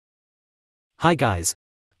Hi guys.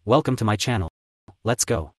 Welcome to my channel. Let's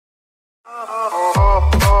go.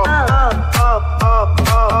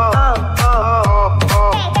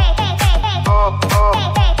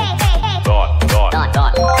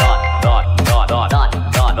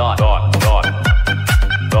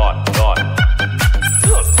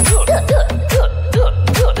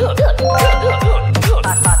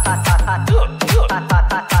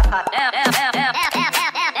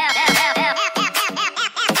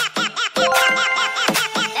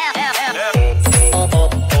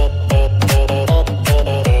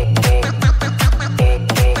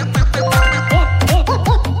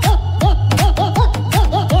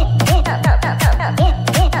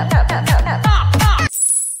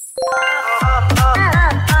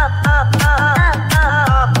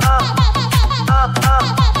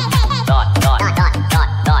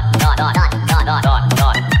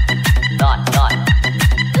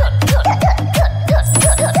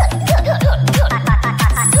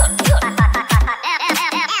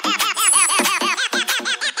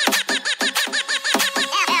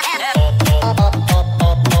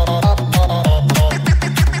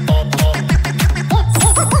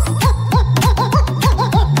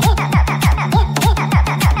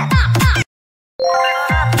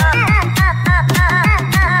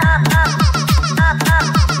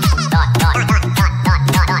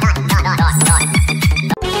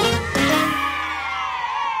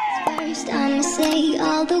 I'ma say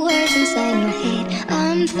all the words inside my head.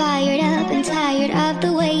 I'm fired up and tired of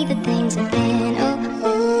the way that things have been. Oh,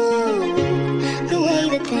 ooh, the way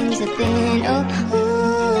that things have been. Oh, ooh.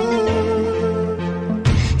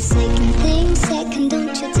 Second thing, second,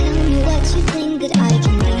 don't you tell me what you think that I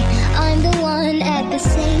can be. I'm the one at the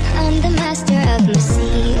same. I'm the master of my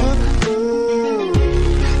sea. Oh, ooh,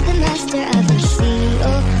 the master of my sea.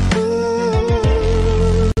 Oh,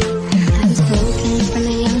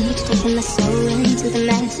 taking my soul into the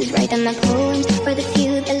masses, writing my poems for the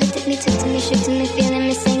few that looked at me, took to me, shook to me, feeling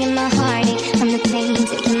me, singing my heartache. From the pain,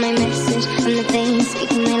 taking my message. From the veins,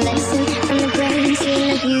 speaking my lesson. From the brain,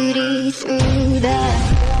 seeing the beauty through the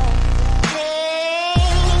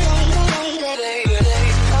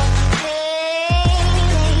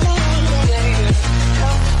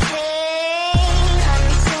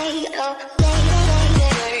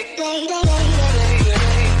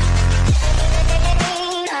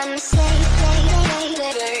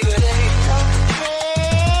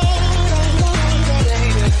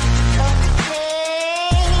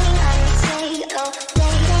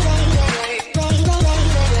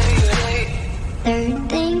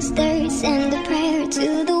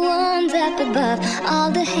above. All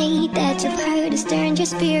the hate that you've heard has turned your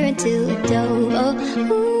spirit to a dove. Oh,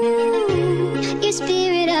 ooh, your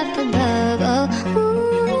spirit up above. Oh, ooh.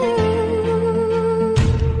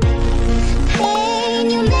 Pain,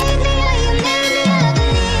 you made me, oh, you made me a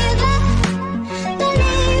believer,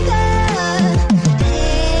 believer.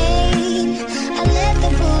 Pain, I let the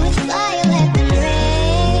bullets fly, I let them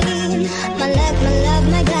rain. My luck, my love,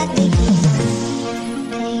 my God, they pain.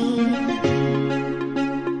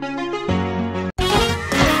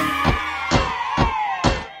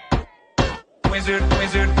 Wizard,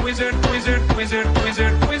 wizard, wizard, wizard, wizard,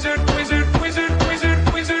 wizard, wizard, wizard, wizard, wizard,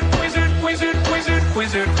 wizard, wizard, wizard, wizard,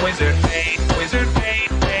 wizard, wizard, bait, wizard, bait,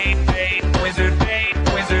 bait, bait, wizard, bait,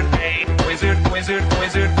 wizard, bait, wizard, wizard,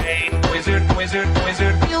 wizard, bait, wizard, wizard,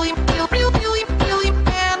 wizard, really, real, real, really, really,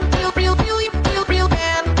 man, real, real, really, real, real,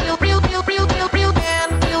 man, real, real, real, real, real, real, man,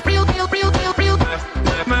 real, real, real, real, real, real,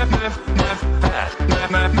 math, math, math, math,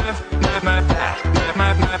 math, math, math, math,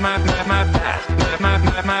 math, math,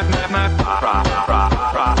 math, math, math,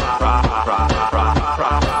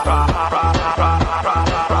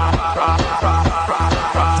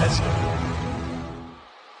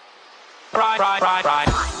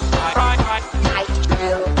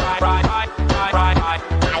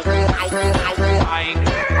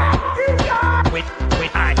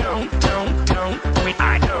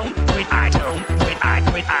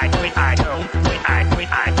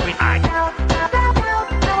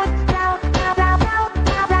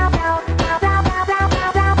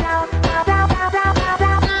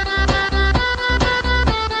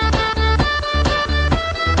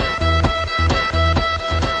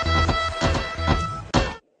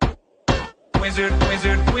 wizard,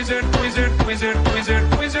 wizard, wizard, wizard, wizard,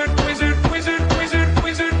 wizard, wizard, wizard, wizard, wizard,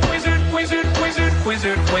 wizard, wizard, wizard, wizard,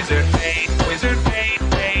 wizard, wizard, bait, wizard, bait,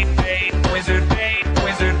 bait, bait, wizard, bait,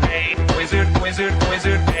 wizard, bait, wizard, wizard,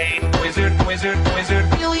 wizard, bait, wizard, wizard, wizard,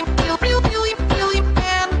 really, real, real, really, really,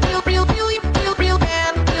 man, real, real, really, real, real,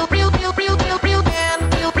 man, real, real, real, real, real, real, man,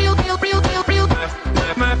 real, real, real, real, real, real,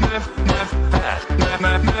 math, math, math, math, math, math,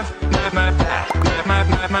 math, math, math, math, math, math, math,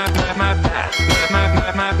 math, math,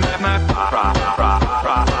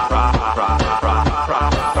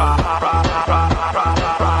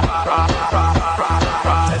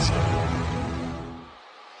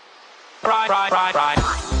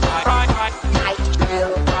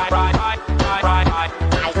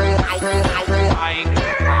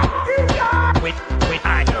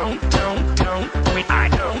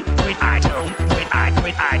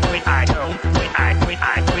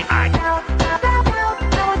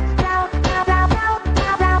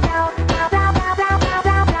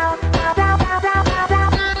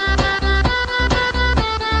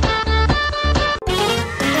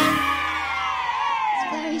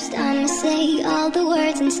 First I'ma say all the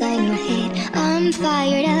words inside my head. I'm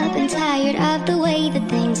fired up and tired of the way that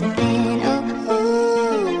things have been. Oh,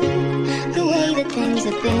 ooh, the way that things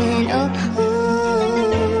have been. Oh, ooh.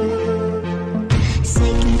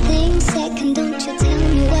 Second thing, second, don't you tell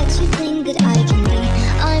me what you think that I can be.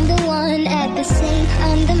 I'm the one at the same,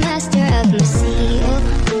 I'm the master of my sea. Oh,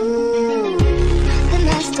 ooh, the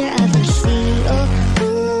master of my sea. Oh,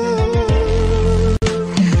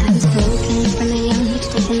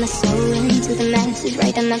 my soul into the masses,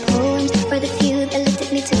 write on my poems for the few that looked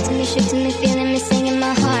at me, took to me, shook to me, feeling me, singing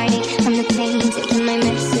my heartache. From the pain, taking my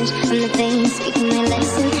message, from the veins, speaking my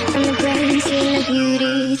lesson, from the brain, seeing the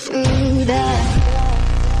beauty through the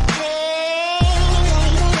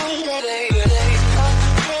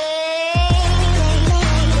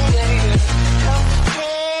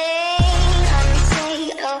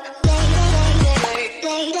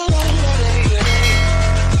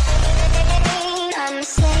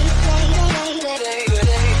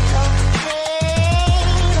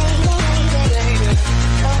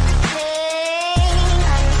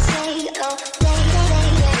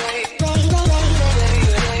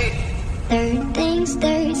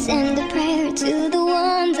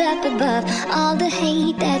above. All the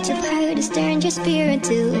hate that you've heard has turned your spirit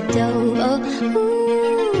to a dove. Oh,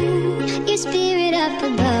 ooh, your spirit up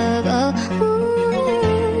above. Oh, ooh.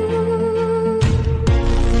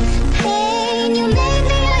 Pain, you made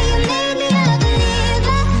me a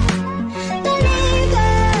believer,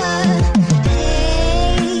 believer.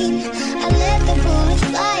 Pain, I let the bullets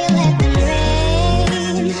fly, I let them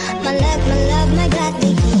rain. My love, my God,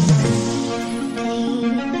 they heal. Pain.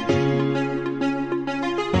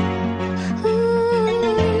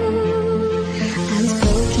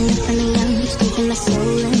 My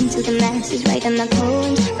soul into the masses, writing my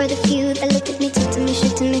poems for the few that looked at me, took to me,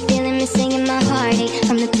 shook to me, feeling me, singing my heartache.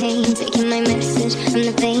 From the pain, taking my message, from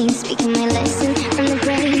the veins, speaking my lesson, from the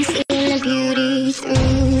brain, seeing the beauty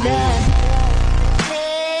through the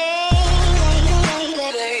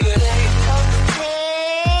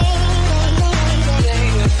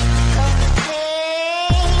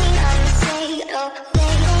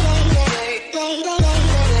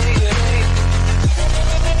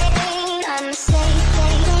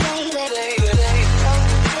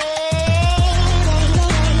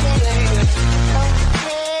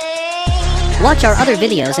Watch our other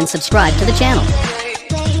videos and subscribe to the channel.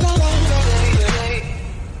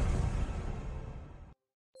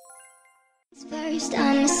 First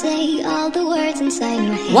I'ma say all the words inside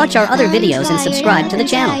my head. Watch our other videos and subscribe to the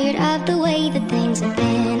channel. I'm tired of the way that things have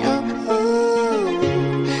been. Oh,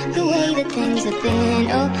 ooh, the way that things have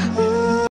been. Oh, ooh.